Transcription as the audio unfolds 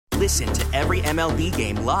Listen to every MLB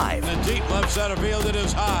game live. In the deep left center field, it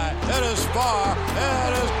is high, it is far,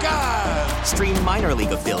 it is gone. Stream minor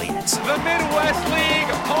league affiliates. The Midwest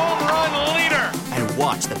League home run leader. And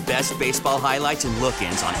watch the best baseball highlights and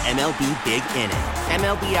look-ins on MLB Big Inning.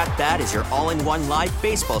 MLB At Bat is your all-in-one live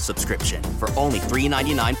baseball subscription for only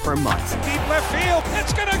 $3.99 per month. Deep left field,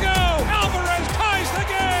 it's gonna go. Alvarez ties the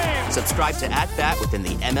game. Subscribe to At Bat within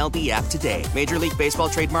the MLB app today. Major League Baseball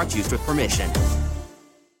trademarks used with permission.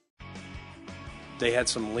 They had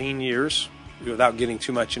some lean years without getting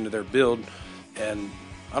too much into their build, and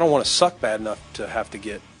I don't want to suck bad enough to have to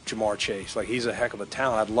get Jamar Chase. Like, he's a heck of a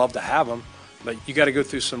talent. I'd love to have him, but you got to go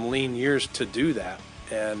through some lean years to do that.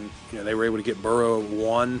 And they were able to get Burrow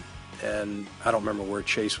 1, and I don't remember where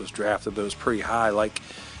Chase was drafted, but it was pretty high.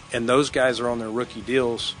 And those guys are on their rookie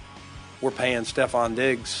deals. We're paying Stephon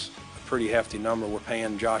Diggs a pretty hefty number. We're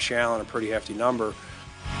paying Josh Allen a pretty hefty number.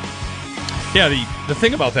 Yeah, the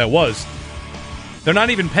thing about that was they're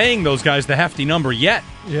not even paying those guys the hefty number yet.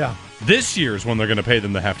 Yeah. This year's when they're going to pay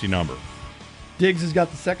them the hefty number. Diggs has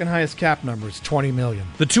got the second highest cap number. It's $20 million.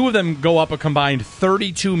 The two of them go up a combined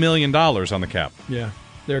 $32 million on the cap. Yeah.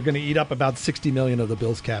 They're going to eat up about $60 million of the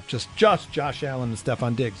Bills' cap, just Josh Allen and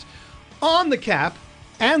Stephon Diggs. On the cap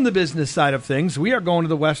and the business side of things, we are going to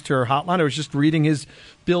the Wester Hotline. I was just reading his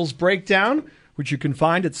Bills breakdown, which you can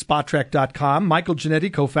find at SpotTrack.com. Michael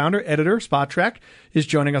Giannetti, co-founder, editor, SpotTrack, is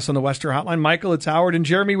joining us on the Wester Hotline. Michael, it's Howard and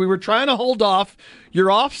Jeremy. We were trying to hold off your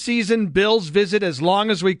off-season Bills visit as long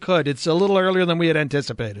as we could. It's a little earlier than we had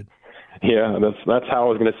anticipated. Yeah, that's how I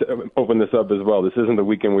was going to open this up as well. This isn't the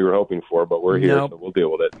weekend we were hoping for, but we're here, so we'll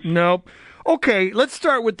deal with it. Nope. Okay, let's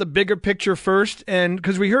start with the bigger picture first, and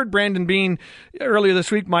because we heard Brandon Beane earlier this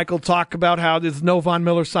week, Michael, talk about how there's no Von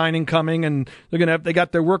Miller signing coming, and they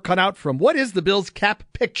got their work cut out for them. What is the Bills' cap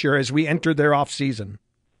picture as we enter their offseason?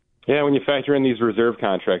 Yeah, when you factor in these reserve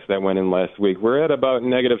contracts that went in last week, we're at about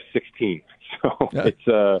negative 16. So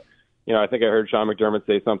it's I think I heard Sean McDermott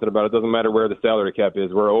say something about it doesn't matter where the salary cap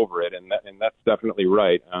is, we're over it, and that's definitely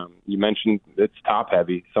right. You mentioned it's top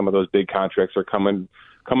heavy. Some of those big contracts are coming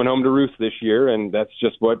home to roost this year, and that's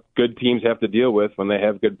just what good teams have to deal with when they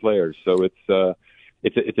have good players. So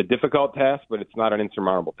it's a difficult task, but it's not an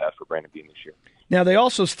insurmountable task for Brandon Beane this year. Now, they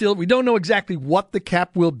also we don't know exactly what the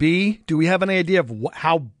cap will be. Do we have any idea of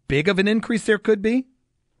how big of an increase there could be?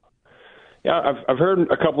 Yeah, I've heard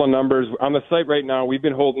a couple of numbers. On the site right now, we've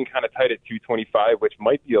been holding kind of tight at 225, which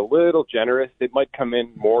might be a little generous. It might come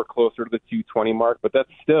in more closer to the 220 mark, but that's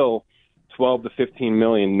still 12 to 15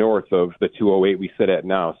 million north of the 208 we sit at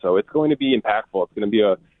now. So it's going to be impactful. It's going to be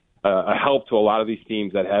a help to a lot of these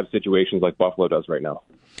teams that have situations like Buffalo does right now.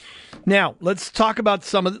 Now, let's talk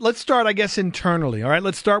about let's start, I guess, internally. All right,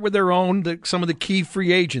 let's start with some of the key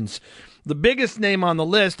free agents. The biggest name on the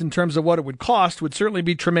list in terms of what it would cost would certainly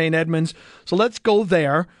be Tremaine Edmunds. So let's go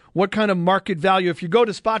there. What kind of market value? If you go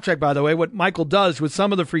to SpotTrack, by the way, what Michael does with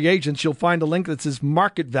some of the free agents, you'll find a link that says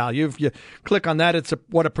market value. If you click on that, it's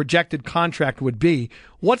what a projected contract would be.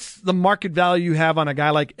 What's the market value you have on a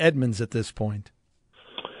guy like Edmunds at this point?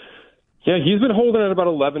 Yeah, he's been holding at about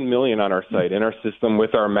 $11 million on our site, in our system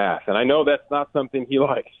with our math. And I know that's not something he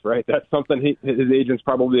likes, right? That's something his agent's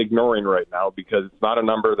probably ignoring right now because it's not a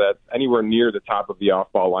number that's anywhere near the top of the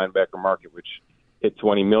off-ball linebacker market, which hit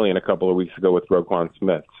 $20 million a couple of weeks ago with Roquan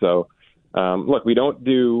Smith. So, look, we don't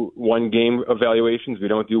do one-game evaluations. We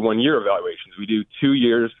don't do one-year evaluations. We do 2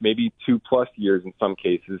 years, maybe 2+ years in some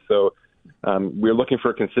cases. So we're looking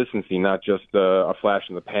for consistency, not just a flash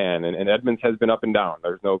in the pan. And Edmunds has been up and down.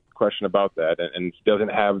 There's no question about that. And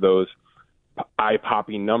doesn't have those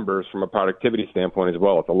eye-popping numbers from a productivity standpoint as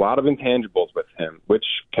well. It's a lot of intangibles with him, which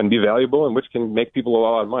can be valuable and which can make people a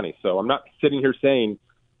lot of money. So I'm not sitting here saying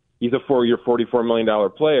he's a 4-year, $44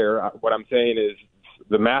 million player. What I'm saying is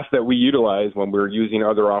the math that we utilize when we're using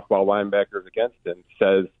other off-ball linebackers against him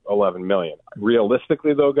says $11 million.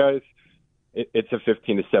 Realistically, though, guys, it's a $15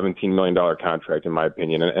 to $17 million contract, in my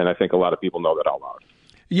opinion, and I think a lot of people know that out loud.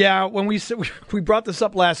 Yeah, when we brought this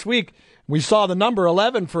up last week, we saw the number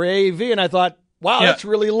 11 for AAV, and I thought, wow, that's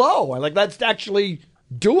really low. That's actually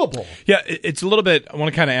doable. Yeah, it's a little bit, I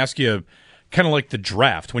want to kind of ask you, kind of like the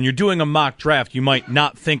draft. When you're doing a mock draft, you might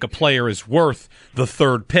not think a player is worth the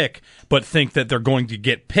third pick, but think that they're going to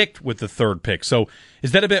get picked with the third pick. So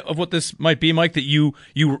is that a bit of what this might be, Mike, that you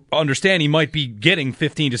understand he might be getting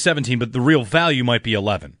 15 to 17, but the real value might be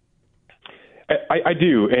 11? I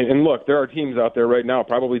do. And look, there are teams out there right now,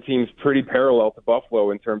 probably teams pretty parallel to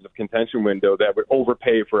Buffalo in terms of contention window, that would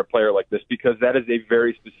overpay for a player like this because that is a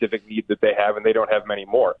very specific need that they have, and they don't have many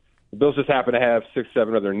more. The Bills just happen to have 6,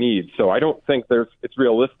 7 other needs. So I don't think it's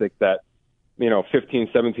realistic that 15,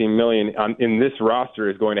 17 million in this roster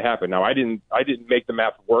is going to happen. Now, I didn't make the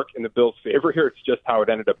math work in the Bills' favor here. It's just how it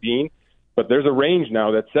ended up being. But there's a range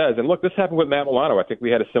now that says, and look, this happened with Matt Milano. I think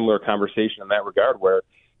we had a similar conversation in that regard where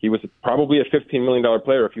he was probably a $15 million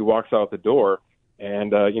player if he walks out the door.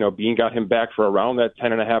 And, Bean got him back for around that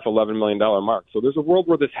 $10.5, $11 million mark. So there's a world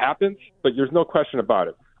where this happens, but there's no question about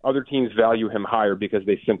it. Other teams value him higher because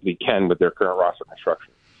they simply can with their current roster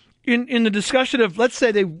construction. In the discussion of, let's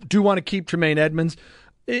say they do want to keep Tremaine Edmunds,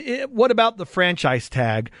 what about the franchise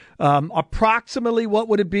tag? Approximately what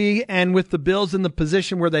would it be? And with the Bills in the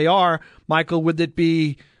position where they are, Michael, would it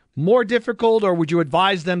be more difficult, or would you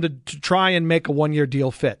advise them to try and make a one-year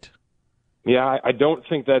deal fit? Yeah, I don't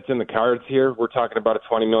think that's in the cards here. We're talking about a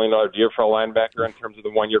 $20 million deal for a linebacker in terms of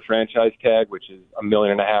the one-year franchise tag, which is $1.5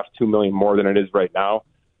 million, $2 million more than it is right now.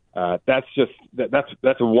 That's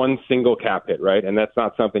a one single cap hit, right? And that's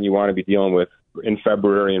not something you want to be dealing with in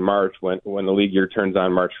February and March when the league year turns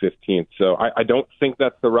on March 15th. So I don't think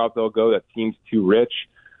that's the route they'll go. That seems too rich.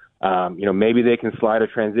 Maybe they can slide a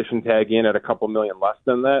transition tag in at a couple million less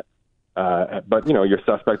than that. But you're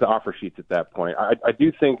suspect to offer sheets at that point. I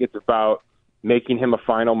do think it's about making him a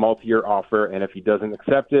final multi-year offer, and if he doesn't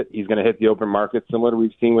accept it, he's going to hit the open market, similar to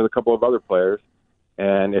we've seen with a couple of other players.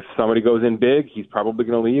 And if somebody goes in big, he's probably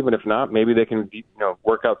going to leave. And if not, maybe they can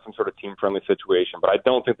work out some sort of team-friendly situation. But I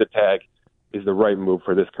don't think the tag is the right move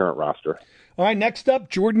for this current roster. All right, next up,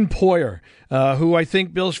 Jordan Poyer, who I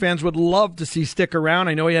think Bills fans would love to see stick around.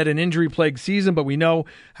 I know he had an injury-plagued season, but we know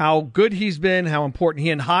how good he's been, how important he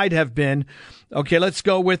and Hyde have been. Okay, let's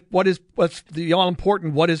go with what's the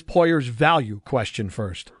all-important, what is Poyer's value question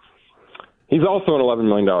first. He's also an $11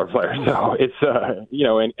 million player. So it's,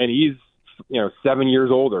 and he's, 7 years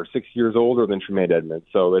older, 6 years older than Tremaine Edmunds.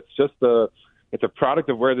 So it's just it's a product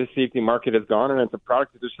of where the safety market has gone, and it's a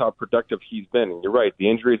product of just how productive he's been. And you're right, the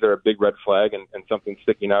injuries are a big red flag and something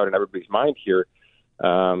sticking out in everybody's mind here.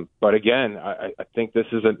 But again, I think this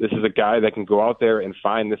is a guy that can go out there and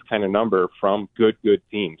find this kind of number from good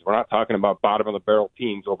teams. We're not talking about bottom of the barrel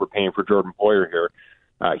teams overpaying for Jordan Poyer here.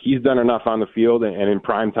 He's done enough on the field and in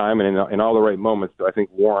prime time and in all the right moments to, I think,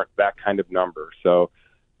 warrant that kind of number. So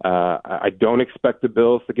I don't expect the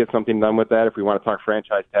Bills to get something done with that. If we want to talk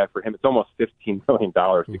franchise tag for him, it's almost $15 million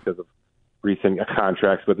because of recent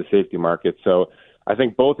contracts with the safety market. So I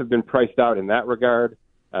think both have been priced out in that regard.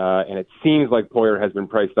 And it seems like Poyer has been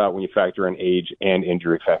priced out when you factor in age and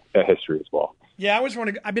injury history as well. Yeah,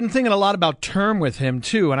 I've been thinking a lot about term with him,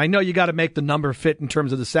 too. And I know you got to make the number fit in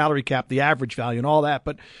terms of the salary cap, the average value, and all that.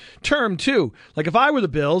 But term, too. Like, if I were the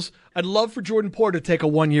Bills, I'd love for Jordan Poyer to take a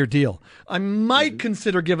one-year deal. I might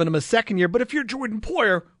consider giving him a second year. But if you're Jordan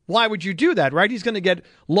Poyer, why would you do that, right? He's going to get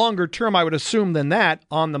longer term, I would assume, than that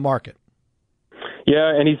on the market. Yeah,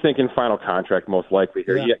 and he's thinking final contract most likely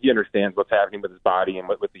here. Yeah. He understands what's happening with his body and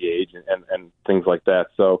with the age and things like that.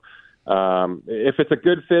 So if it's a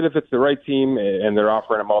good fit, if it's the right team and they're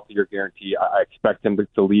offering a multi-year guarantee, I expect him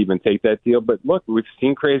to leave and take that deal. But look, we've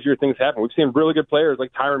seen crazier things happen. We've seen really good players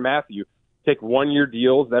like Tyrann Mathieu take one-year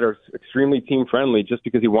deals that are extremely team-friendly just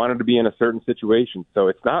because he wanted to be in a certain situation. So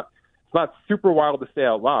it's not super wild to say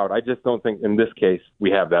out loud. I just don't think in this case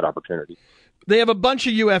we have that opportunity. They have a bunch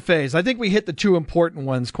of UFAs. I think we hit the two important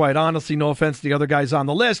ones, quite honestly. No offense to the other guys on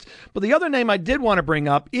the list. But the other name I did want to bring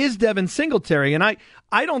up is Devin Singletary. And I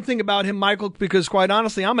don't think about him, Michael, because quite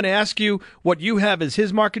honestly, I'm going to ask you what you have as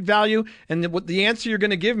his market value. And what the answer you're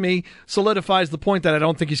going to give me solidifies the point that I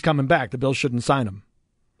don't think he's coming back. The Bills shouldn't sign him.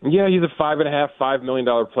 Yeah, he's a $5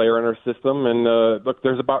 million player in our system. And look,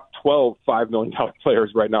 there's about 12 $5 million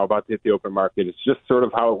players right now about to hit the open market. It's just sort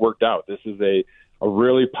of how it worked out. This is a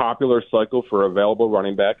really popular cycle for available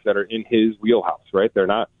running backs that are in his wheelhouse, right? They're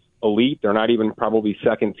not elite. They're not even probably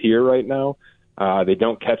second tier right now. They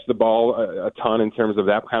don't catch the ball a ton in terms of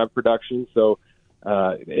that kind of production. So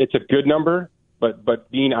it's a good number,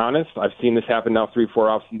 but being honest, I've seen this happen now 3-4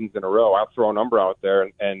 off seasons in a row. I'll throw a number out there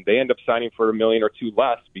and they end up signing for $1 million or $2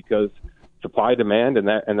 less because supply demand and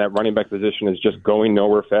that running back position is just going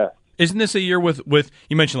nowhere fast. Isn't this a year with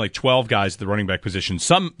you mentioned like 12 guys at the running back position?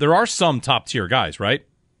 There are some top tier guys, right?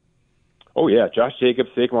 Oh yeah, Josh Jacobs,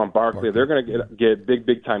 Saquon Barkley. They're going to get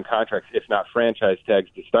big time contracts, if not franchise tags,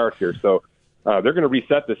 to start here. So they're going to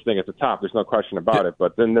reset this thing at the top. There's no question about it.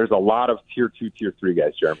 But then there's a lot of tier 2, tier 3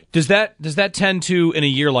 guys, Jeremy. Does that tend to, in a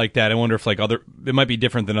year like that? I wonder if it might be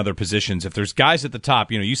different than other positions. If there's guys at the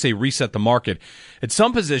top, you say reset the market. At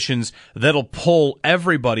some positions, that'll pull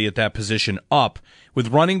everybody at that position up. With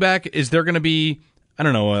running back, is there going to be,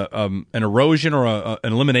 an erosion or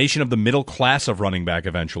an elimination of the middle class of running back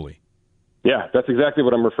eventually? Yeah, that's exactly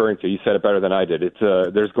what I'm referring to. You said it better than I did. It's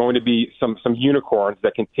there's going to be some unicorns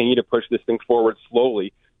that continue to push this thing forward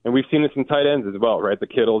slowly, and we've seen this in tight ends as well, right? The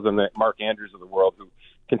Kittles and the Mark Andrews of the world who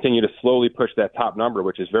continue to slowly push that top number,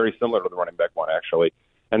 which is very similar to the running back one, actually.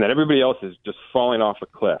 And then everybody else is just falling off a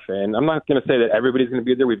cliff. And I'm not going to say that everybody's going to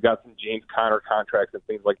be there. We've got some James Conner contracts and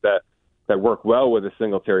things like that work well with a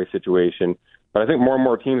Singletary situation. But I think more and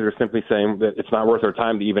more teams are simply saying that it's not worth our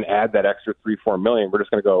time to even add that extra $3-4 million. We're just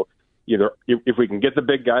going to go either if we can get the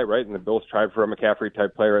big guy, right, and the Bills tried for a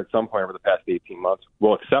McCaffrey-type player at some point over the past 18 months,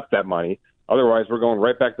 we'll accept that money. Otherwise, we're going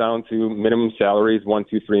right back down to minimum salaries, $1,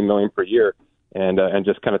 $2, $3 million per year, and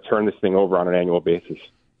just kind of turn this thing over on an annual basis.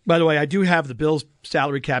 By the way, I do have the Bills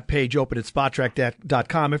salary cap page open at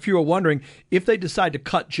Spottrack.com. If you were wondering, if they decide to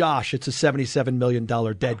cut Josh, it's a $77 million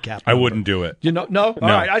dead cap number. I wouldn't do it. No? All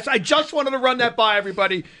right. I just wanted to run that by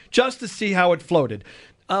everybody just to see how it floated.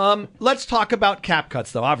 Let's talk about cap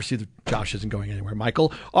cuts, though. Obviously, Josh isn't going anywhere.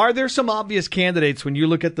 Michael, are there some obvious candidates when you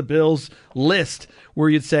look at the Bills list where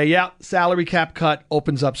you'd say, yeah, salary cap cut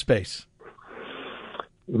opens up space?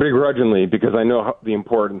 Begrudgingly, because I know the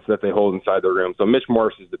importance that they hold inside the room. So Mitch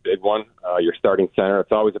Morse is the big one, your starting center.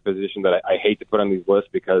 It's always a position that I hate to put on these lists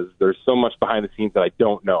because there's so much behind the scenes that I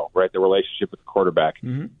don't know, right, the relationship with the quarterback.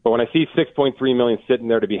 Mm-hmm. But when I see $6.3 million sitting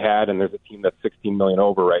there to be had and there's a team that's $16 million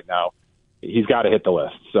over right now, he's got to hit the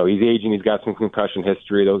list. So he's aging. He's got some concussion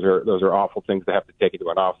history. Those are awful things to have to take into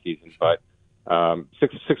an off season. But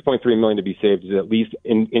 $6.3 million to be saved is at least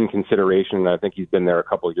in consideration. And I think he's been there a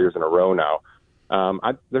couple of years in a row now.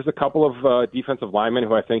 There's a couple of defensive linemen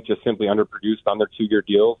who I think just simply underproduced on their 2-year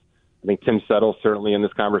deals. I think Tim Settle's certainly in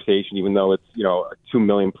this conversation, even though it's a $2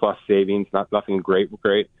 million plus savings, nothing great.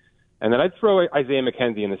 And then I'd throw Isaiah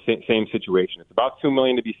McKenzie in the same situation. It's about $2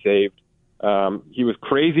 million to be saved. He was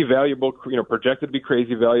crazy valuable, projected to be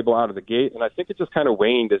crazy valuable out of the gate, and I think it just kind of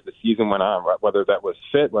waned as the season went on, right? Whether that was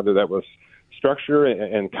fit, whether that was structure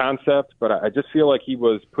and concept, but I just feel like he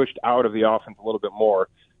was pushed out of the offense a little bit more.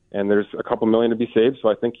 And there's a couple million to be saved, so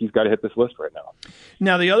I think he's got to hit this list right now.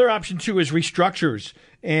 Now, the other option, too, is restructures.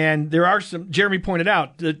 And there are some, Jeremy pointed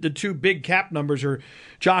out, the two big cap numbers are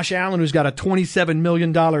Josh Allen, who's got a $27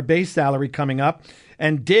 million base salary coming up,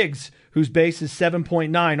 and Diggs, whose base is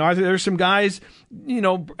 7.9. Are there some guys,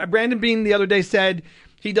 Brandon Beane the other day said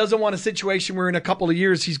he doesn't want a situation where in a couple of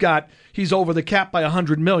years he's over the cap by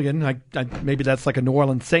 $100 million. Maybe that's like a New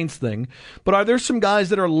Orleans Saints thing. But are there some guys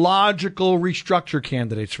that are logical restructure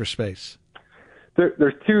candidates for space?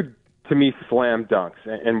 There's two, to me, slam dunks.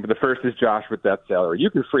 And the first is Josh with that salary.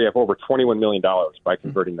 You can free up over $21 million by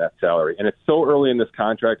converting that salary. And it's so early in this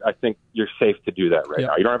contract, I think you're safe to do that right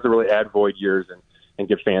now. You don't have to really add void years and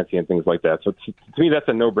get fancy and things like that. So to me, that's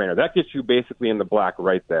a no-brainer. That gets you basically in the black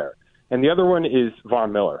right there. And the other one is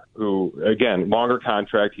Von Miller, who, again, longer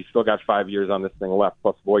contract. He's still got 5 years on this thing left,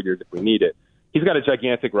 plus void years if we need it. He's got a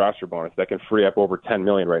gigantic roster bonus that can free up over $10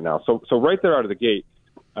 million right now. So right there out of the gate,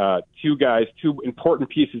 two important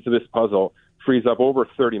pieces to this puzzle frees up over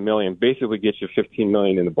 $30 million, basically gets you $15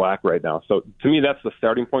 million in the black right now. So to me, that's the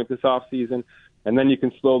starting point this offseason. And then you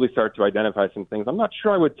can slowly start to identify some things. I'm not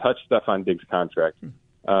sure I would touch Stefon Diggs' contract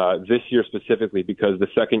this year specifically because the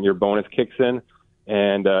second-year bonus kicks in.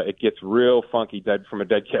 And it gets real funky from a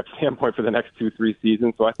dead cap standpoint for the next 2-3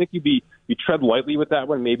 seasons. So I think you tread lightly with that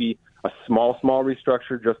one, maybe a small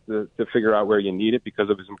restructure just to figure out where you need it because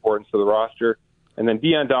of his importance to the roster. And then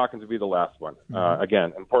Deion Dawkins would be the last one.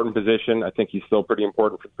 Again, important position. I think he's still pretty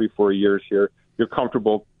important for 3-4 years here. You're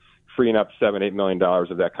comfortable freeing up $7-8 million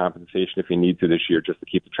of that compensation if you need to this year just to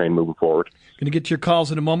keep the train moving forward. Going to get to your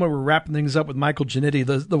calls in a moment. We're wrapping things up with Michael Giannitti.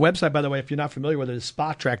 The website, by the way, if you're not familiar with it, is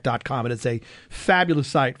Spottrack.com, and it's a fabulous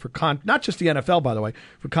site for not just the NFL, by the way,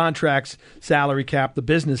 for contracts, salary cap, the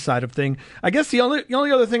business side of thing. I guess the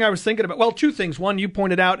only other thing I was thinking about, well, two things. One, you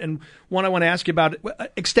pointed out, and one I want to ask you about.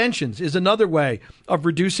 Extensions is another way of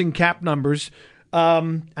reducing cap numbers.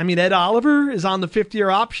 Ed Oliver is on the 5th-year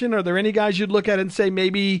option. Are there any guys you'd look at and say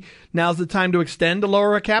maybe now's the time to extend to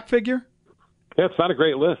lower a cap figure? Yeah, it's not a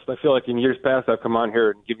great list. I feel like in years past I've come on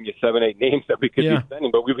here and given you 7-8 names that we could be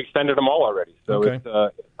extending, but we've extended them all already.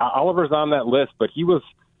 So Oliver's on that list, but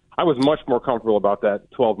I was much more comfortable about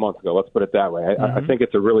that 12 months ago. Let's put it that way. I think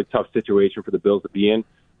it's a really tough situation for the Bills to be in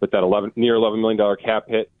with that near $11 million cap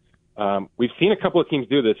hit. We've seen a couple of teams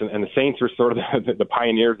do this, and the Saints are sort of the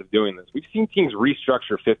pioneers of doing this. We've seen teams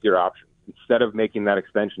restructure 5th-year options instead of making that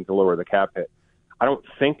extension to lower the cap hit. I don't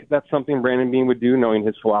think that's something Brandon Beane would do, knowing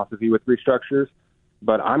his philosophy with restructures,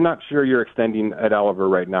 but I'm not sure you're extending Ed Oliver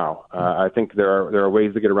right now. I think there are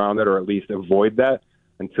ways to get around that or at least avoid that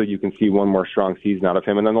until you can see one more strong season out of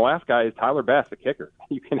him. And then the last guy is Tyler Bass, the kicker.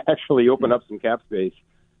 You can actually open up some cap space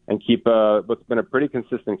and keep what's been a pretty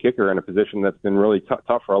consistent kicker in a position that's been really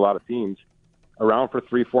tough for a lot of teams around for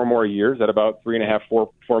 3-4 more years at about $3.5-4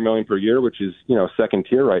 million per year, which is, second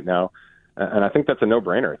tier right now. And I think that's a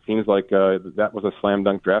no-brainer. It seems like that was a slam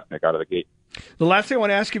dunk draft pick out of the gate. The last thing I want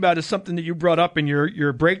to ask you about is something that you brought up in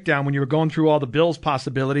your breakdown when you were going through all the Bills'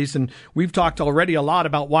 possibilities. And we've talked already a lot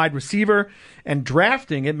about wide receiver and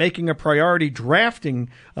drafting and making a priority drafting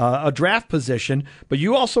a draft position. But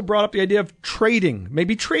you also brought up the idea of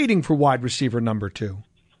maybe trading for wide receiver number 2.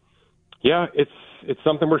 Yeah, it's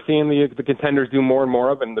something we're seeing the contenders do more and more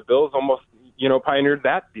of, and the Bills almost pioneered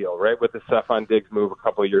that deal, right, with the Stephon Diggs move a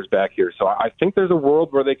couple of years back here. So I think there's a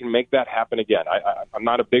world where they can make that happen again. I'm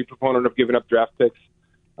not a big proponent of giving up draft picks,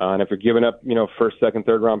 and if you're giving up first, second,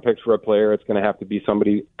 third round picks for a player, it's going to have to be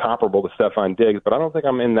somebody comparable to Stephon Diggs. But I don't think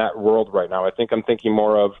I'm in that world right now. I think I'm thinking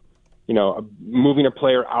more of moving a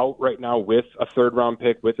player out right now with a third round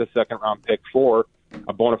pick, with a second round pick for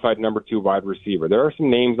a bona fide number 2 wide receiver. There are some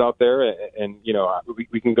names out there, and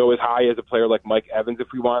we can go as high as a player like Mike Evans if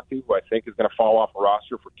we want to, who I think is going to fall off a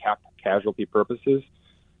roster for cap casualty purposes.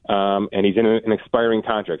 And he's in an expiring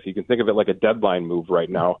contract, so you can think of it like a deadline move right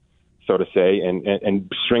now, so to say, and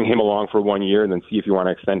string him along for 1 year and then see if you want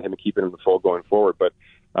to extend him and keep it in the fold going forward. But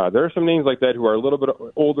there are some names like that who are a little bit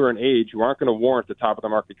older in age who aren't going to warrant the top of the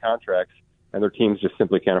market contracts, and their teams just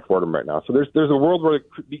simply can't afford them right now. So there's a world where they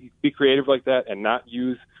could be creative like that and not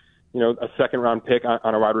use a second round pick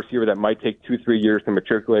on a wide receiver that might take 2-3 years to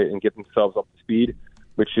matriculate and get themselves up to speed,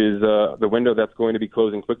 which is the window that's going to be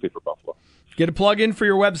closing quickly for Buffalo. Get a plug in for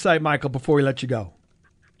your website, Michael, before we let you go.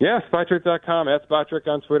 Yeah, Spotrac.com, at Spotrac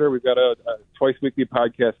on Twitter. We've got a twice weekly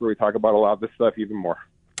podcast where we talk about a lot of this stuff even more.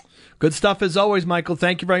 Good stuff as always, Michael.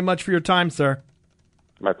 Thank you very much for your time, sir.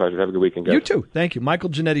 My pleasure. Have a good weekend, guys. You too. Thank you. Michael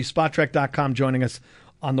Ginnetti, Spotrac.com, joining us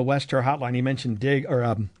on the Wester Hotline. He mentioned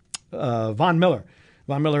Von Miller.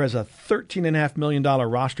 Von Miller has a $13.5 million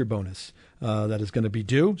roster bonus that is going to be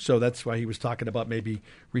due. So that's why he was talking about maybe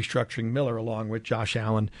restructuring Miller along with Josh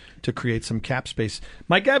Allen to create some cap space.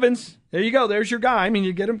 Mike Evans, there you go. There's your guy. I mean,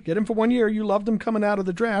 you get him for 1 year. You loved him coming out of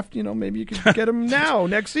the draft. Maybe you could get him now,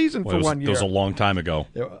 next season for 1 year. That was a long time ago.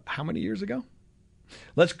 How many years ago?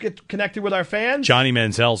 Let's get connected with our fans. Johnny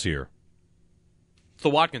Manziel's here. It's the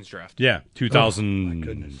Watkins draft. Yeah,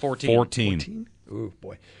 2014. Oh,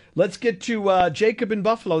 boy. Let's get to Jacob in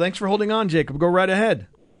Buffalo. Thanks for holding on, Jacob. Go right ahead.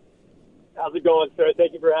 How's it going, sir?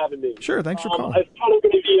 Thank you for having me. Sure, thanks for calling. It's kind of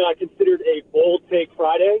going to be considered a bold take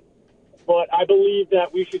Friday, but I believe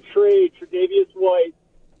that we should trade Tre'Davious White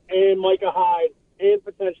and Micah Hyde and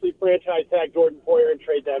potentially franchise tag Jordan Poyer and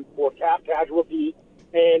trade them for cap casualty,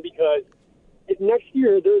 and because next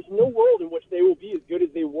year, there's no world in which they will be as good as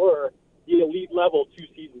they were the elite level 2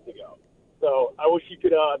 seasons ago. So I wish you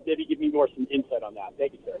could maybe give me some insight on that.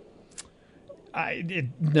 Thank you, sir.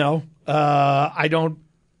 No. I don't.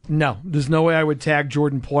 No. There's no way I would tag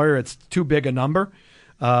Jordan Poyer. It's too big a number.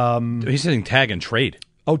 He's saying tag and trade.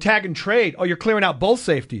 Oh, tag and trade. Oh, you're clearing out both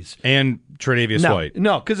safeties. And Tre'Davious White.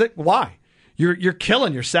 No, because why? You're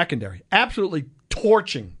killing your secondary. Absolutely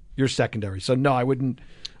torching your secondary. So, no, I wouldn't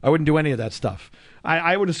do any of that stuff.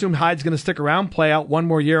 I would assume Hyde's going to stick around, play out 1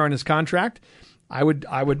 more year on his contract. I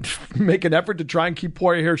would make an effort to try and keep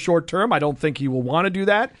Poyer here short term. I don't think he will want to do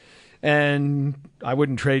that. And I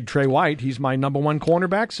wouldn't trade Trey White. He's my number 1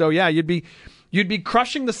 cornerback. So, yeah, you'd be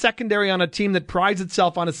crushing the secondary on a team that prides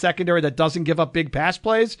itself on a secondary that doesn't give up big pass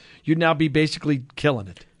plays. You'd now be basically killing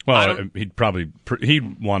it. Well,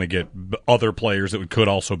 he'd want to get other players that could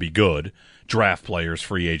also be good. Draft players,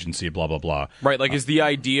 free agency, blah, blah, blah. Right, is the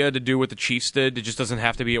idea to do what the Chiefs did? It just doesn't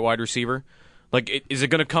have to be a wide receiver? Is it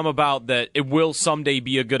going to come about that it will someday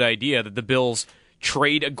be a good idea that the Bills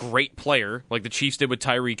trade a great player, like the Chiefs did with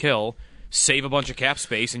Tyreek Hill, save a bunch of cap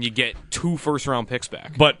space, and you get 2 first-round picks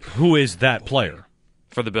back? But who is that player?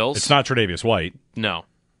 For the Bills? It's not Tre'Davious White. No.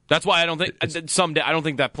 That's why I don't think someday I don't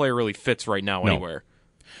think that player really fits right now anywhere.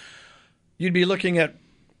 You'd be looking at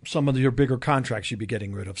some of your bigger contracts you'd be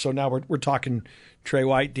getting rid of. So now we're talking Trey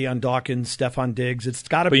White, Deion Dawkins, Stephon Diggs. It's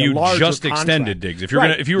got to be a larger contract. But you just extended Diggs. If you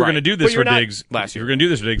were going to do this for Diggs last year,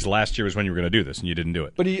 last year was when you were going to do this, and you didn't do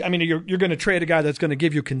it. But you're going to trade a guy that's going to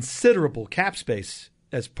give you considerable cap space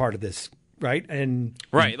as part of this, right? And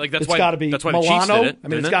right, that's why got to be that's why Milano. The Chiefs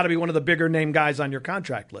did it. It's got to be one of the bigger name guys on your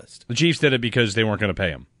contract list. The Chiefs did it because they weren't going to pay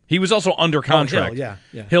him. He was also under contract. Hill,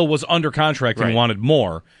 yeah. Hill was under contract and wanted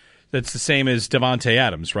more. That's the same as Devontae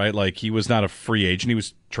Adams, right? He was not a free agent. He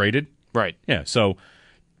was traded. Right. Yeah, so,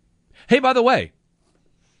 hey, by the way,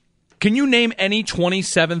 can you name any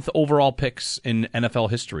 27th overall picks in NFL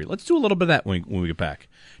history? Let's do a little bit of that when we get back.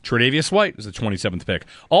 Tre'Davious White was the 27th pick.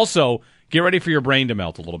 Also, get ready for your brain to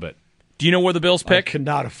melt a little bit. Do you know where the Bills pick? I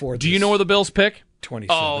cannot afford this. Do you know where the Bills pick?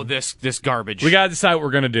 27. Oh, this garbage. We got to decide what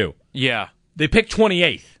we're going to do. Yeah. They picked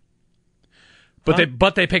 28th,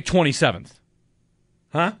 but they picked 27th.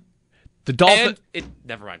 Huh? The Dolphins.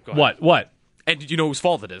 Never mind. Go ahead. What? And did you know whose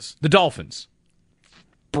fault it is? The Dolphins.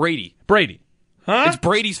 Brady. Huh? It's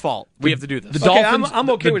Brady's fault. We have to do this. The Dolphins.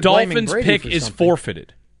 I'm okay the with blaming Dolphins Brady pick for is something.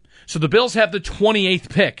 forfeited. So the Bills have the 28th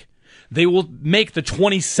pick. They will make the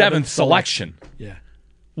 27th selection. Yeah.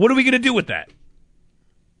 What are we going to do with that?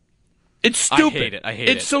 It's stupid. I hate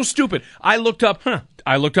it. It's so stupid. I looked up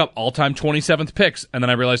all-time 27th picks, and then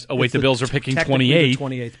I realized, oh, wait, It's the Bills are picking technically 28th. the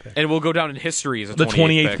 28th pick. And we'll go down in history as a The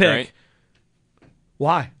 28th pick. right?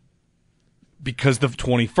 Why? Because the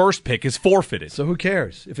 21st pick is forfeited. So who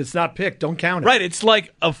cares? If it's not picked, don't count it. Right, it's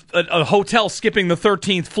like a hotel skipping the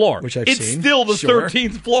 13th floor. Which I've it's seen. still the Sure.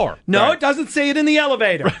 13th floor. No, Right. it doesn't say it in the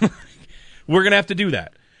elevator. We're going to have to do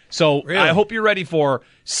that. So Really? I hope you're ready for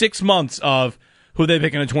 6 months of who they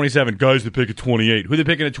picking at 27, guys that pick at 28. Who they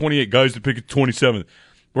picking at 28, guys that pick at 27.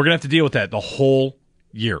 We're going to have to deal with that the whole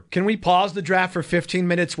year. Can we pause the draft for 15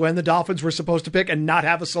 minutes when the Dolphins were supposed to pick and not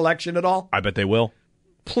have a selection at all? I bet they will.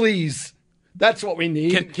 Please. That's what we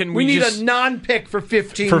need. Can we we need just- a non-pick for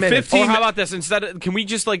 15 For minutes. 15 Or how about this? Instead, can we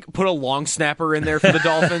just put a long snapper in there for the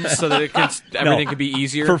Dolphins so that everything can be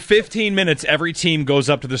easier? For 15 minutes, every team goes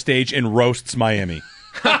up to the stage and roasts Miami.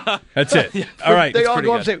 That's it. All right. They all pretty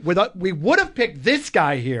go up good. and say, we would have picked this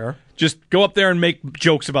guy here. Just go up there and make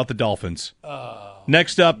jokes about the Dolphins.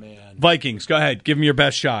 Next up, Vikings. Go ahead. Give them your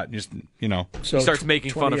best shot. Just, So He starts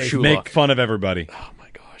making fun of 28th. Shula. make fun of everybody. Oh, my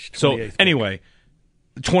gosh. So 28th pick. anyway,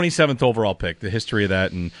 the 27th overall pick, the history of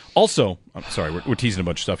that, and also, I'm sorry, we're teasing a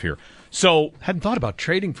bunch of stuff here. So Hadn't thought about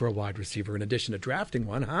trading for a wide receiver in addition to drafting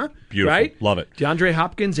one, huh? Beautiful. Right? Love it. DeAndre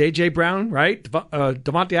Hopkins, A.J. Brown, right?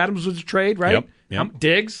 Devontae Adams was a trade, right? Yep.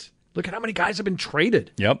 Diggs. Look at how many guys have been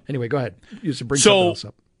traded. Yep. Anyway, go ahead. You should bring something else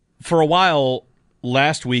up. for a while,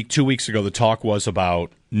 last week, 2 weeks ago, the talk was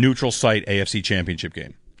about neutral site AFC Championship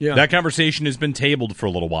game. Yeah. That conversation has been tabled for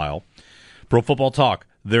a little while. Pro Football Talk,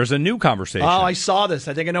 there's a new conversation. Oh, I saw this.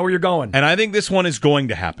 I think I know where you're going. And I think this one is going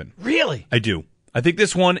to happen. Really? I do. I think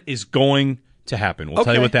this one is going to happen. We'll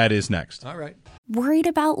tell you Okay. what that is next. All right. Worried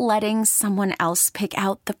about letting someone else pick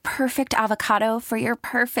out the perfect avocado for your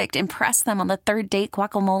perfect impress them on the third date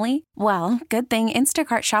guacamole? Well, good thing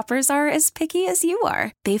Instacart shoppers are as picky as you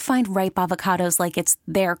are. They find ripe avocados like it's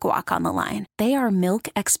their guac on the line. They are milk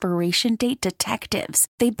expiration date detectives.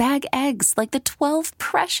 They bag eggs like the 12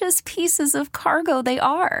 precious pieces of cargo they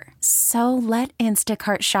are. So let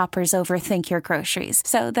Instacart shoppers overthink your groceries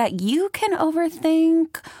so that you can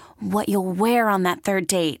overthink what you'll wear on that third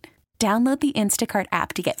date. Download the Instacart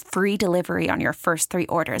app to get free delivery on your first 3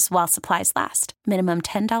 orders while supplies last. Minimum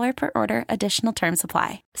 $10 per order. Additional terms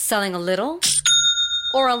apply. Selling a little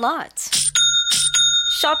or a lot?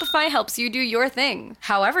 Shopify helps you do your thing,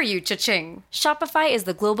 however you cha-ching. Shopify is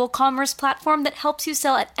the global commerce platform that helps you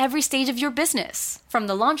sell at every stage of your business. From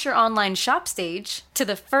the launch your online shop stage, to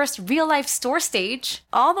the first real-life store stage,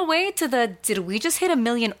 all the way to the did we just hit 1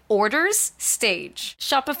 million orders stage.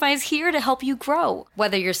 Shopify's here to help you grow.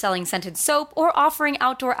 Whether you're selling scented soap or offering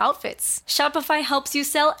outdoor outfits, Shopify helps you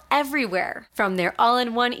sell everywhere. From their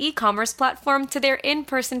all-in-one e-commerce platform to their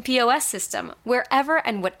in-person POS system. Wherever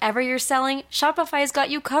and whatever you're selling, Shopify's got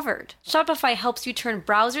you covered. Shopify helps you turn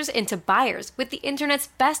browsers into buyers with the internet's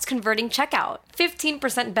best converting checkout.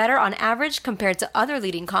 15% better on average compared to other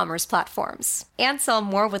leading commerce platforms. And sell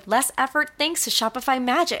more with less effort thanks to Shopify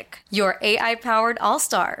Magic, your AI-powered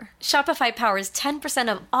all-star. Shopify powers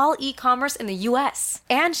 10% of all e-commerce in the U.S.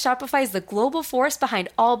 And Shopify is the global force behind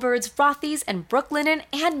Allbirds, Rothy's, and Brooklinen,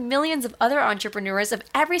 and millions of other entrepreneurs of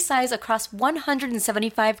every size across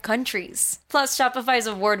 175 countries. Plus, Shopify's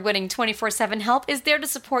award-winning 24/7 help is there to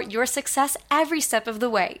support your success every step of the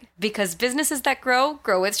way. Because businesses that grow,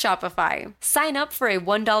 grow with Shopify. Sign up for a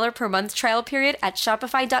 $1 per month trial period at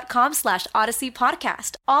shopify.com/Odyssey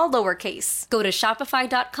Podcast, all lowercase. Go to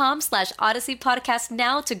shopify.com/Odyssey Podcast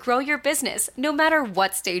now to grow your business, no matter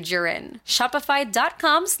what stage you're in.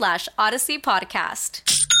 Shopify.com/Odyssey Podcast.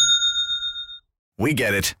 We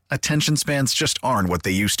get it. Attention spans just aren't what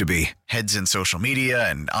they used to be. Heads in social media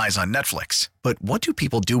and eyes on Netflix. But what do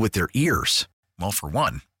people do with their ears? Well, for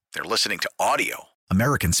one, they're listening to audio.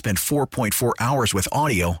 Americans spend 4.4 hours with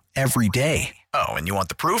audio every day. Oh, and you want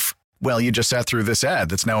the proof? Well, you just sat through this ad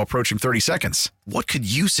that's now approaching 30 seconds. What could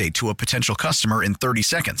you say to a potential customer in 30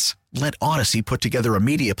 seconds? Let Odyssey put together a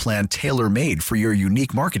media plan tailor-made for your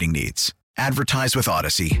unique marketing needs. Advertise with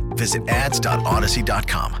Odyssey. Visit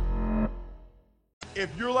ads.odyssey.com. If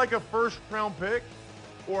you're like a first-round pick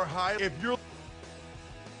or high, if you're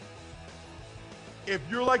if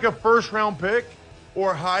you're like a first-round pick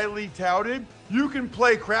or highly touted, you can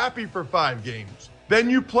play crappy for 5 games. Then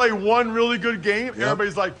you play one really good game,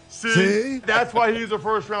 everybody's like, see? That's why he's a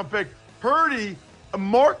first-round pick. Purdy,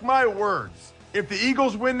 mark my words, if the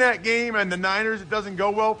Eagles win that game and the Niners, it doesn't go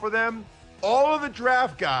well for them, all of the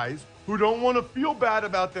draft guys who don't want to feel bad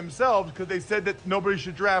about themselves because they said that nobody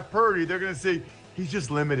should draft Purdy, they're going to say, he's just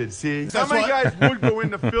limited, see? How many guys would go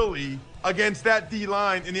into Philly against that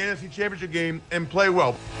D-line in the NFC Championship game and play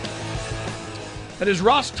well? That is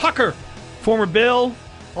Ross Tucker, former Bill,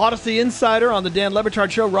 Odyssey Insider on the Dan Le Batard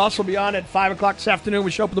Show. Ross will be on at 5 o'clock this afternoon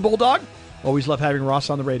with Show Up with the Bulldog. Always love having Ross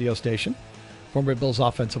on the radio station. Former Bills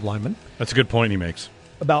offensive lineman. That's a good point he makes.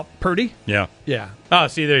 About Purdy? Yeah. Yeah.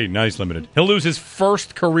 See, there you go. Now he's limited. He'll lose his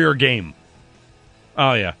first career game.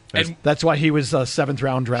 Oh, yeah. And that's why he was a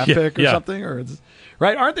 7th-round draft pick or something?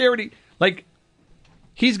 Right? Aren't they already,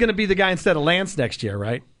 he's going to be the guy instead of Lance next year,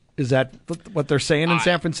 right? Is that what they're saying in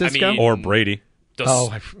San Francisco? Or Brady.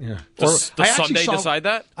 Does Sunday decide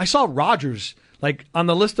that? I saw Rodgers, on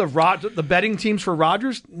the list of the betting teams for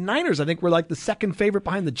Rodgers, Niners, I think, were the second favorite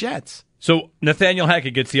behind the Jets. So Nathaniel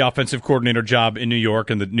Hackett gets the offensive coordinator job in New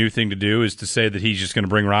York, and the new thing to do is to say that he's just going to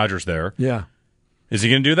bring Rodgers there. Yeah. Is he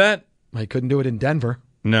going to do that? He couldn't do it in Denver.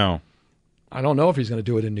 No. I don't know if he's going to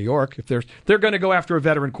do it in New York. If they're going to go after a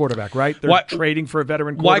veteran quarterback, right? They're trading for a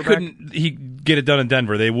veteran quarterback. Why couldn't he get it done in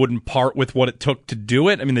Denver? They wouldn't part with what it took to do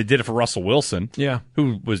it. I mean, they did it for Russell Wilson,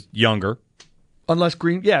 who was younger. Unless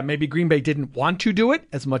maybe Green Bay didn't want to do it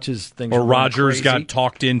as much as things. Or Rodgers got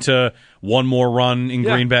talked into one more run in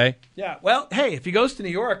Green Bay. Yeah. Well, hey, if he goes to New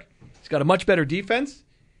York, he's got a much better defense.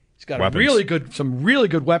 He's got some really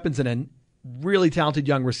good weapons and a really talented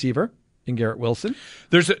young receiver in Garrett Wilson.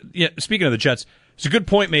 Speaking of the Jets, there's a good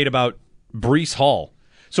point made about Breece Hall.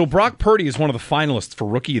 So Brock Purdy is one of the finalists for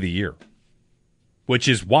Rookie of the Year, which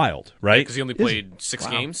is wild, right? Because he only played 6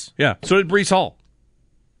 games. Yeah. So did Breece Hall.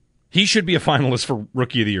 He should be a finalist for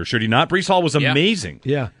Rookie of the Year, should he not? Breece Hall was amazing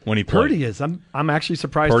when he played. Purdy is. I'm actually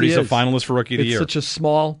surprised Purdy's he is. a finalist for Rookie of the Year. It's such a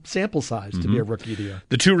small sample size to be a Rookie of the Year.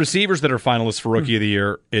 The 2 receivers that are finalists for Rookie of the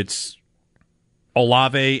Year, it's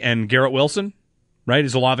Olave and Garrett Wilson, right?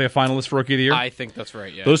 Is Olave a finalist for Rookie of the Year? I think that's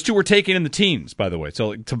right, yeah. Those 2 were taken in the teens, by the way.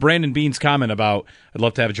 So to Brandon Bean's comment about, I'd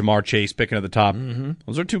love to have Jamar Chase picking at the top,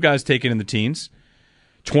 those are 2 guys taken in the teens.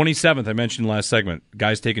 27th, I mentioned last segment,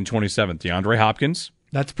 guys taken 27th. DeAndre Hopkins.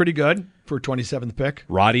 That's pretty good for a 27th pick.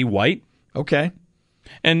 Roddy White. Okay.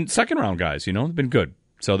 And second-round guys, have been good.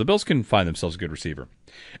 So the Bills can find themselves a good receiver.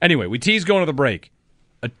 Anyway, we tease going to the break.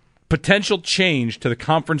 A potential change to the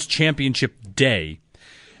conference championship day.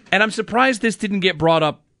 And I'm surprised this didn't get brought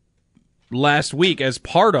up last week as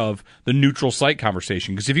part of the neutral site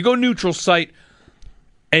conversation. Because if you go neutral site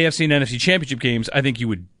AFC and NFC championship games, I think you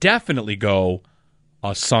would definitely go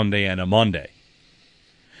a Sunday and a Monday.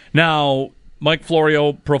 Now, Mike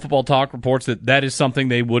Florio, Pro Football Talk, reports that is something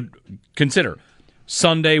they would consider.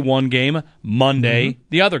 Sunday, one game. Monday,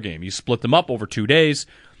 the other game. You split them up over 2 days.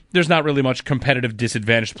 There's not really much competitive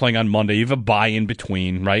disadvantage playing on Monday. You have a bye in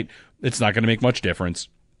between, right? It's not going to make much difference.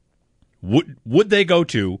 Would they go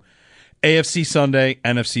to AFC Sunday,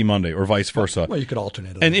 NFC Monday, or vice versa? Well, you could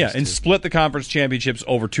alternate it. And split the conference championships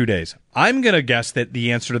over 2 days. I'm going to guess that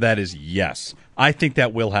the answer to that is yes. I think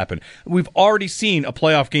that will happen. We've already seen a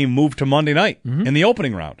playoff game move to Monday night in the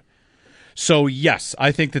opening round. So, yes,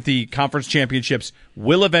 I think that the conference championships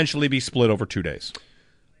will eventually be split over 2 days.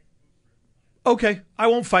 Okay, I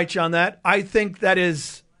won't fight you on that. I think that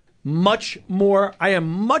is I am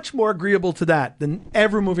much more agreeable to that than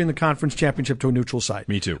ever moving the conference championship to a neutral site.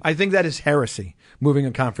 Me too. I think that is heresy, moving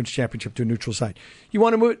a conference championship to a neutral site. You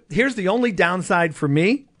want to move? Here's the only downside for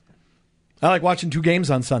me. I like watching 2 games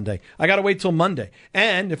on Sunday. I got to wait till Monday.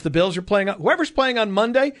 And if the Bills are playing, whoever's playing on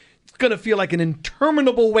Monday, it's going to feel like an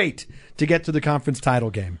interminable wait to get to the conference title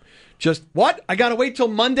game. Just what? I got to wait till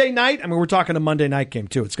Monday night? I mean, we're talking a Monday night game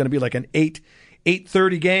too. It's going to be like an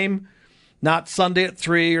 8:30 game. Not Sunday at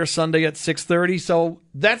 3 or Sunday at 6:30. So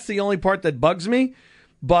that's the only part that bugs me.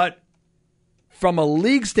 But from a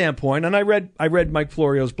league standpoint, and I read Mike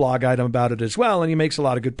Florio's blog item about it as well, and he makes a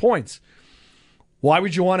lot of good points. Why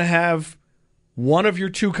would you want to have one of your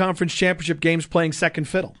 2 conference championship games playing second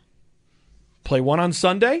fiddle? Play one on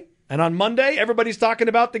Sunday, and on Monday, everybody's talking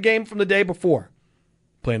about the game from the day before.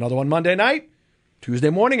 Play another one Monday night. Tuesday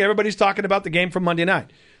morning, everybody's talking about the game from Monday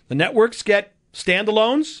night. The networks get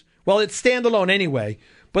standalones. Well, it's standalone anyway.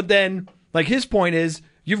 But then, like his point is,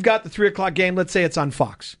 you've got the 3 o'clock game. Let's say it's on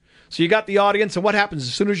Fox. So you got the audience, and what happens?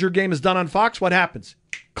 As soon as your game is done on Fox, what happens?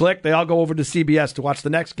 Click, they all go over to CBS to watch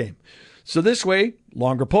the next game. So this way,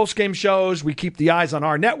 longer post-game shows, we keep the eyes on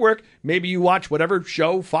our network. Maybe you watch whatever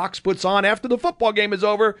show Fox puts on after the football game is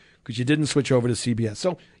over because you didn't switch over to CBS.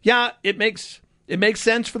 So, yeah, it makes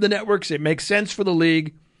sense for the networks. It makes sense for the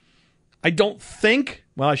league. I don't think,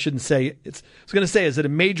 well, I shouldn't say, I was going to say, is it a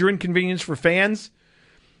major inconvenience for fans?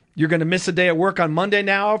 You're going to miss a day at work on Monday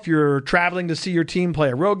now if you're traveling to see your team play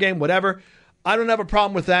a road game, whatever. I don't have a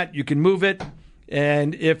problem with that. You can move it.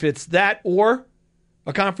 And if it's that or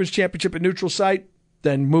a conference championship at neutral site,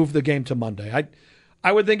 then move the game to Monday.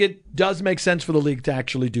 I would think it does make sense for the league to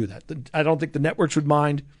actually do that. I don't think the networks would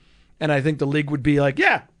mind. And I think the league would be like,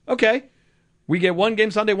 yeah, okay. We get one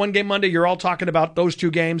game Sunday, one game Monday. You're all talking about those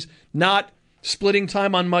two games, not splitting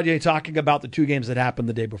time on Monday talking about the two games that happened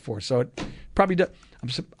the day before. So it probably does.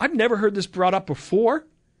 I've never heard this brought up before.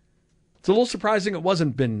 It's a little surprising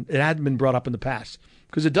it hadn't been brought up in the past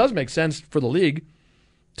because it does make sense for the league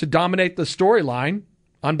to dominate the storyline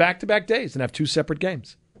on back-to-back days and have two separate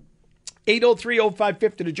games.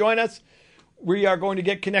 803-0550 to join us. We are going to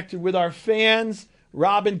get connected with our fans.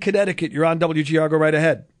 Rob in Connecticut, you're on WGR. Go right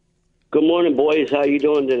ahead. Good morning, boys. How you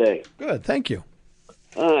doing today? Good, thank you.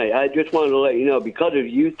 Hi, I just wanted to let you know, because of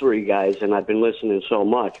you three guys, and I've been listening so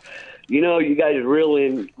much, you guys are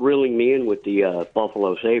reeling me in with the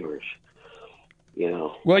Buffalo Sabres.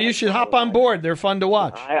 Well, you should hop on board. They're fun to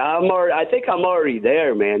watch. I think I'm already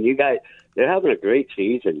there, man. You guys, they're having a great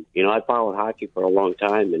season. I followed hockey for a long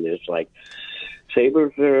time, and it's like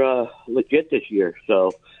Sabres are legit this year,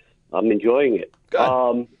 so I'm enjoying it.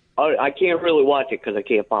 Good. I can't really watch it because I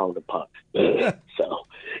can't follow the puck, so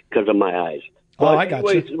because of my eyes. But I got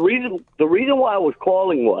you. The reason why I was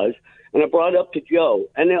calling was, and I brought it up to Joe,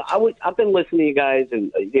 and I've been listening to you guys,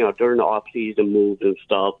 and during the off-season moves and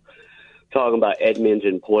stuff, talking about Edmonds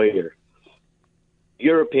and Poirier.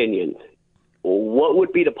 Your opinion, what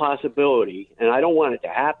would be the possibility, and I don't want it to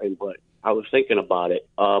happen, but I was thinking about it,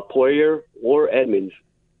 Poirier or Edmonds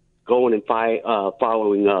going and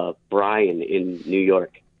following Brian in New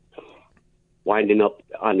York, winding up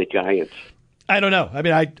on the Giants? I don't know. I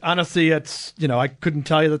mean, I honestly, I couldn't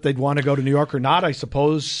tell you that they'd want to go to New York or not. I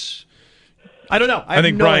suppose. I don't know. I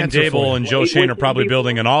think Brian Dable and Joe Shane are probably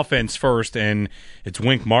building an offense first, and it's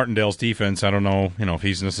Wink Martindale's defense. I don't know, if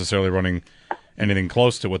he's necessarily running anything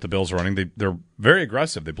close to what the Bills are running. They're very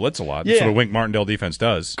aggressive. They blitz a lot. That's what a Wink Martindale defense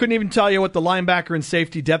does. Couldn't even tell you what the linebacker and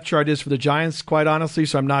safety depth chart is for the Giants, quite honestly,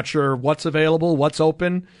 so I'm not sure what's available, what's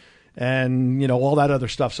open, and, all that other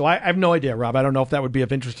stuff. So I have no idea, Rob. I don't know if that would be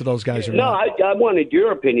of interest to those guys or not. No, I wanted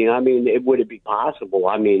your opinion. I mean, would it be possible?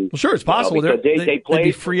 I mean, well, sure, it's possible. They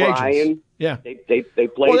played free for agents. Brian. Yeah, they played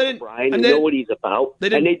for Brian and know what he's about. They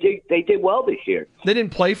did well this year. They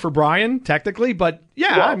didn't play for Brian technically, but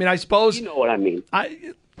I mean, I suppose you know what I mean.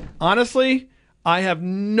 Honestly, I have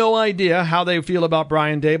no idea how they feel about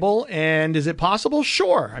Brian Dable, and is it possible?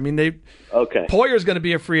 Sure. I mean, Poyer's going to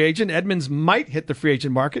be a free agent. Edmonds might hit the free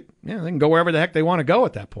agent market. Yeah, they can go wherever the heck they want to go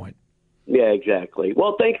at that point. Yeah, exactly.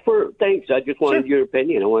 Well, thanks. I just wanted your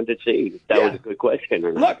opinion. I wanted to see if that was a good question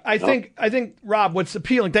or not. Look, I think, Rob, what's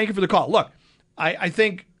appealing, thank you for the call. Look, I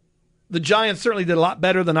think the Giants certainly did a lot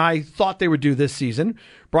better than I thought they would do this season.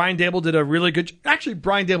 Brian Dable did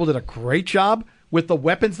Brian Dable did a great job with the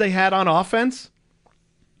weapons they had on offense.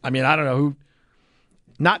 I mean, I don't know who,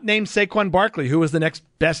 not named Saquon Barkley, who was the next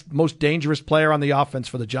best, most dangerous player on the offense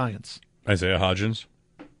for the Giants. Isaiah Hodgins.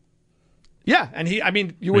 Yeah, and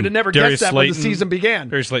you would have never guessed that when the season began.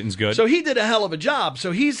 Darius Slayton's good. So he did a hell of a job.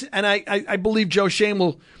 So I believe Joe Shane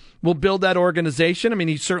will build that organization. I mean,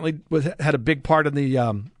 he certainly had a big part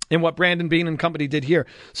in what Brandon Beane and company did here.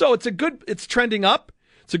 So it's trending up.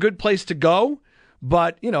 It's a good place to go.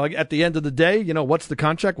 But, at the end of the day, what's the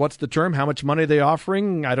contract? What's the term? How much money are they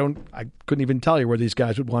offering? I couldn't even tell you where these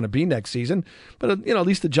guys would want to be next season. But, at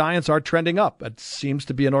least the Giants are trending up. It seems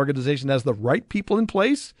to be an organization that has the right people in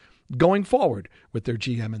place going forward with their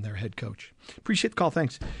GM and their head coach. Appreciate the call.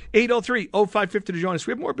 Thanks. 803-0550 to join us.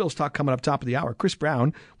 We have more Bills talk coming up top of the hour. Chris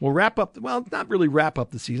Brown will wrap up, not really wrap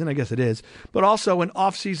up the season, I guess it is, but also an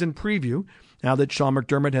off-season preview. Now that Sean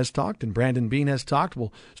McDermott has talked and Brandon Beane has talked,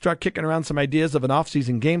 we'll start kicking around some ideas of an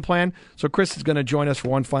off-season game plan. So Chris is going to join us for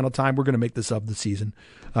one final time. We're going to make this of the season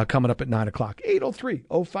coming up at 9 o'clock.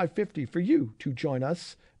 803-0550 for you to join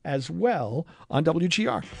us as well on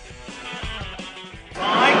WGR.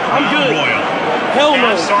 I'm good. Hell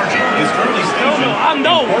no. Hell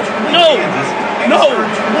no. No.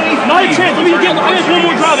 Not a chance. Let me get one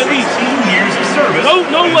more drive at least.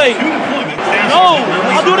 No way. No.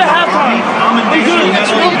 I'll do it at halftime. I'm good.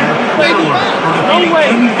 No way.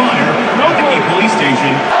 No way. Police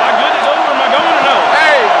station. My goodness, over. Am I going or no?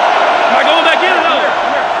 Hey. Am I going back in or no?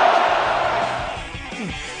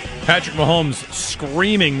 Patrick Mahomes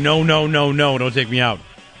screaming, no, no, no, no, don't take me out.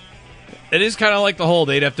 It is kind of like the whole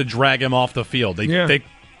they'd have to drag him off the field. They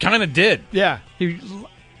kind of did. Yeah. He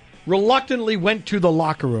reluctantly went to the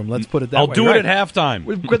locker room, let's put it that way. I'll do it at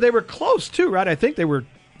halftime. Because they were close, too, right? I think they were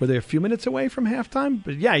they a few minutes away from halftime?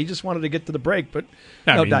 But, yeah, he just wanted to get to the break, but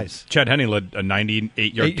no dice. Chad Henne led a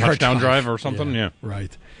 98-yard touchdown drive or something. Yeah.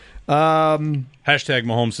 Right. Hashtag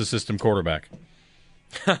Mahomes the system quarterback.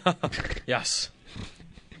 Yes.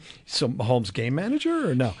 So Mahomes game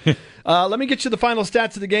manager or no? Let me get you the final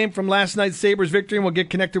stats of the game from last night's Sabres victory, and we'll get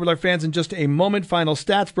connected with our fans in just a moment. Final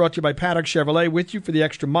stats brought to you by Paddock Chevrolet, with you for the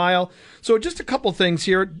extra mile. So just a couple things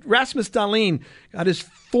here. Rasmus Dahlin got his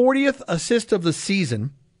 40th assist of the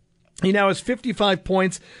season. He now has 55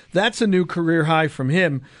 points. That's a new career high from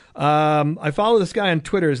him. I follow this guy on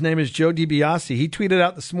Twitter. His name is Joe DiBiase. He tweeted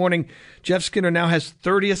out this morning, Jeff Skinner now has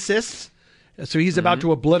 30 assists. So he's about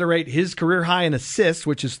to obliterate his career high in assists,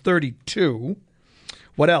 which is 32.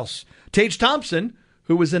 What else? Tage Thompson,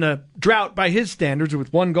 who was in a drought by his standards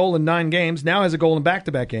with 1 goal in 9 games, now has a goal in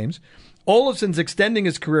back-to-back games. Olofsson's extending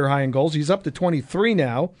his career high in goals. He's up to 23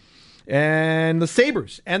 now. And the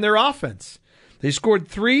Sabres and their offense, they scored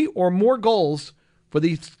 3 or more goals for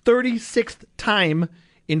the 36th time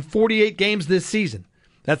in 48 games this season.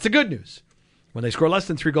 That's the good news. When they score less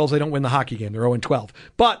than 3 goals, they don't win the hockey game. They're 0-12.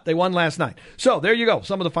 But they won last night. So there you go.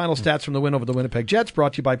 Some of the final stats from the win over the Winnipeg Jets,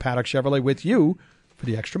 brought to you by Paddock Chevrolet, with you for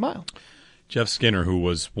the extra mile. Jeff Skinner, who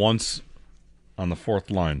was once on the 4th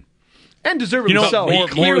line. And deservedly so. He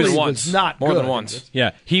clearly was not more good. than once.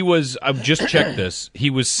 Yeah, he was, I've just checked this, he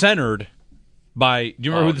was centered by, do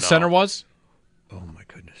you remember who the center was? Oh, my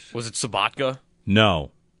goodness. Was it Sabatka?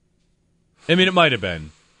 No. I mean, it might have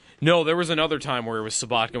been. No, there was another time where it was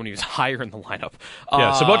Sabatka when he was higher in the lineup.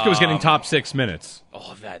 Yeah, Sabatka was getting top 6 minutes.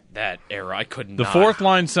 Oh, that era, I couldn't. The 4th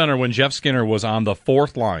line center when Jeff Skinner was on the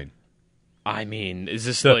 4th line. I mean, is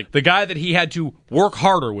this the guy that he had to work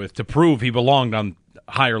harder with to prove he belonged on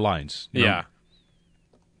higher lines? Yeah.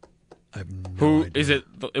 I have no Who idea. is it?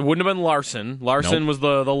 It wouldn't have been Larson. Larson was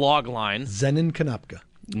the log line. Zenon Konopka.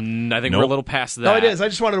 I think we're a little past that. No, it is. I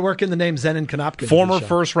just wanted to work in the name Zenon Konopka. Former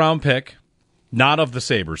first-round pick. Not of the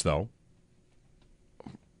Sabres, though.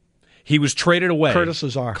 He was traded away. Curtis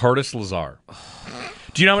Lazar.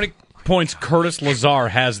 Do you know how many points Curtis Lazar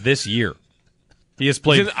has this year? He has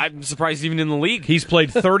played. I'm surprised even in the league. He's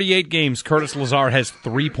played 38 games. Curtis Lazar has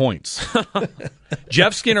 3 points.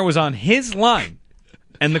 Jeff Skinner was on his line,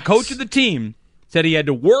 and the coach of the team said he had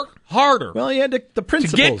to work harder. Well, he had the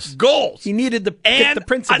principles. To get goals. He needed to get the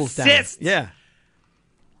principles assists. down. Yeah.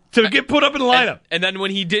 To get put up in the lineup. And then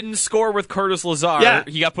when he didn't score with Curtis Lazar,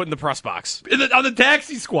 he got put in the press box. On the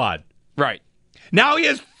taxi squad. Right. Now he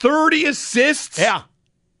has 30 assists. Yeah.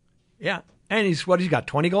 Yeah. And he's got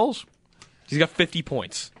 20 goals? He's got 50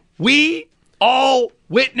 points. We all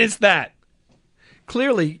witnessed that.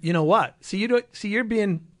 Clearly, you know what? You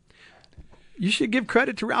should give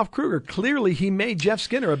credit to Ralph Kruger. Clearly, he made Jeff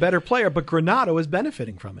Skinner a better player, but Granato is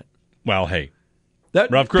benefiting from it. Well, hey.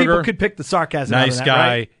 Ralph Kruger, people could pick the sarcasm out of that, guy.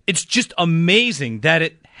 Right? It's just amazing that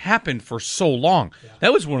it happened for so long. Yeah.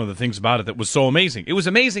 That was one of the things about it that was so amazing. It was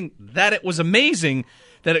amazing that it was amazing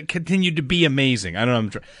that it continued to be amazing. I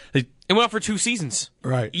don't know. It went on for 2 seasons.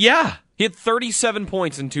 Right. Yeah. He had 37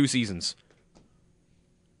 points in 2 seasons.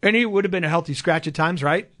 And he would have been a healthy scratch at times,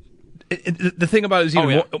 right? The thing about it is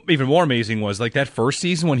even more amazing was like that first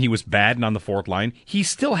season when he was bad and on the 4th line, he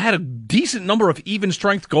still had a decent number of even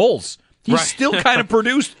strength goals. He still kind of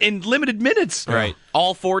produced in limited minutes. Right.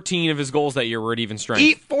 All 14 of his goals that year were at even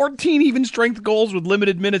strength. 14 even strength goals with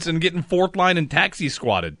limited minutes and getting 4th line and taxi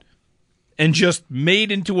squatted. And just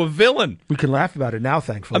made into a villain. We can laugh about it now,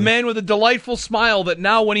 thankfully. A man with a delightful smile that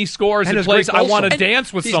now when he scores in place, I want to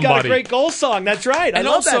dance with somebody. He's got a great goal song. That's right. I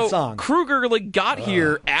love that song. Kruger got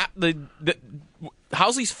here at the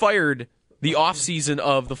Housley's fired the offseason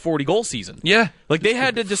of the 40-goal season. Yeah. Like, they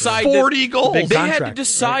had to decide 40 goals. They had to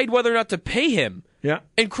decide whether or not to pay him. Yeah.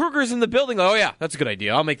 And Kruger's in the building. Oh, yeah, that's a good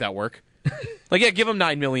idea. I'll make that work. Give him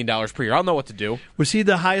 $9 million per year. I'll know what to do. Was he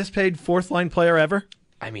the highest paid 4th-line player ever?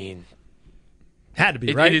 I mean, had to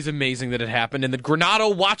be, right? It is amazing that it happened, and that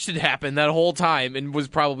Granato watched it happen that whole time and was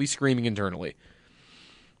probably screaming internally.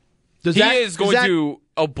 He is going to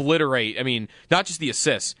obliterate, not just the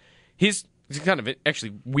assists. It's kind of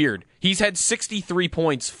actually weird. He's had 63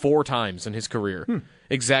 points 4 times in his career.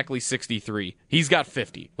 Exactly 63. He's got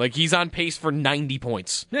 50. He's on pace for 90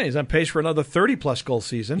 points. Yeah, he's on pace for another 30-plus goal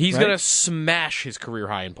season. He's going to smash his career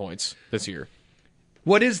high in points this year.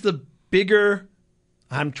 What is the bigger,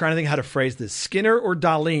 I'm trying to think how to phrase this, Skinner or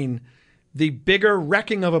Dahlin, the bigger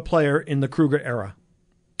wrecking of a player in the Kruger era?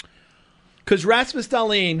 Because Rasmus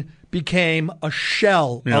Dahlin became a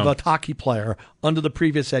shell of a hockey player under the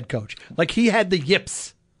previous head coach. Like, he had the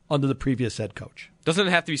yips under the previous head coach. Doesn't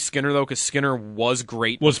it have to be Skinner, though? Because Skinner was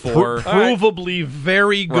great before. Provably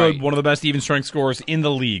very good, one of the best even strength scorers in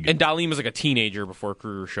the league. And Dahlin was like a teenager before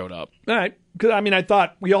Kruger showed up. All right. Because, I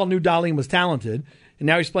thought we all knew Dahlin was talented, and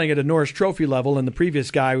now he's playing at a Norris Trophy level, and the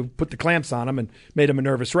previous guy put the clamps on him and made him a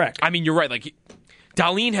nervous wreck. I mean, you're right. Like,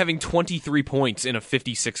 Dahlin having 23 points in a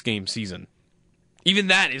 56-game season. Even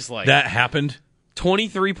that is like... That happened?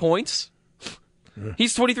 23 points?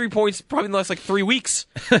 He's 23 points probably in the last, 3 weeks.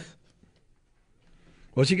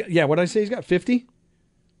 What's he got? Yeah, what did I say? He's got 50?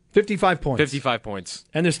 55 points. 55 points.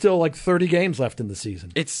 And there's still 30 games left in the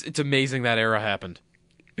season. It's amazing that era happened.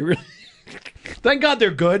 It really, thank God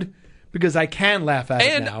they're good, because I can laugh at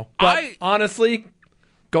it now. But honestly,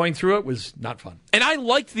 going through it was not fun. And I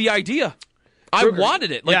liked the idea. I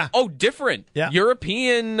wanted it. Different. Yeah.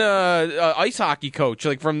 European ice hockey coach,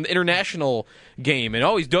 from the international game.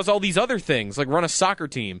 And he does all these other things, like run a soccer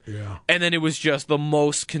team. Yeah. And then it was just the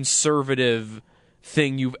most conservative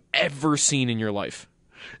thing you've ever seen in your life.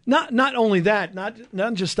 Not only that,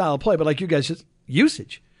 not just style of play, but like you guys, just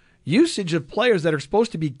usage of players that are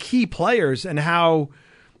supposed to be key players, and how,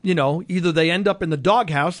 either they end up in the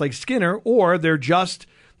doghouse like Skinner, or their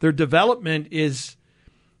development is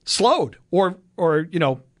slowed, or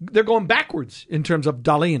they're going backwards in terms of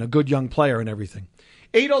Dahlin, a good young player and everything.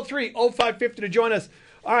 803-0550 to join us.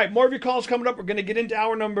 All right, more of your calls coming up. We're going to get into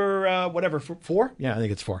hour number, 4? Yeah, I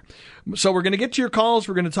think it's 4. So we're going to get to your calls.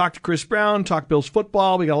 We're going to talk to Chris Brown, talk Bills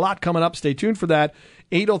football. We got a lot coming up. Stay tuned for that.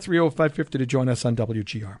 803-0550 to join us on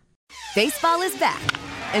WGR. Baseball is back,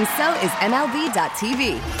 and so is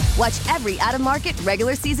MLB.tv. Watch every out-of-market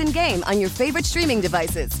regular season game on your favorite streaming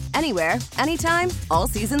devices, anywhere, anytime, all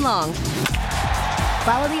season long.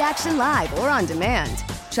 Follow the action live or on demand.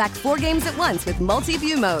 Track 4 games at once with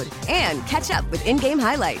multi-view mode, and catch up with in-game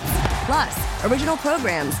highlights. Plus, original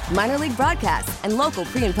programs, minor league broadcasts, and local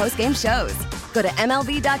pre- and post-game shows. Go to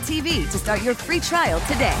MLB.tv to start your free trial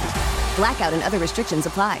today. Blackout and other restrictions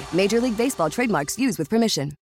apply. Major League Baseball trademarks used with permission.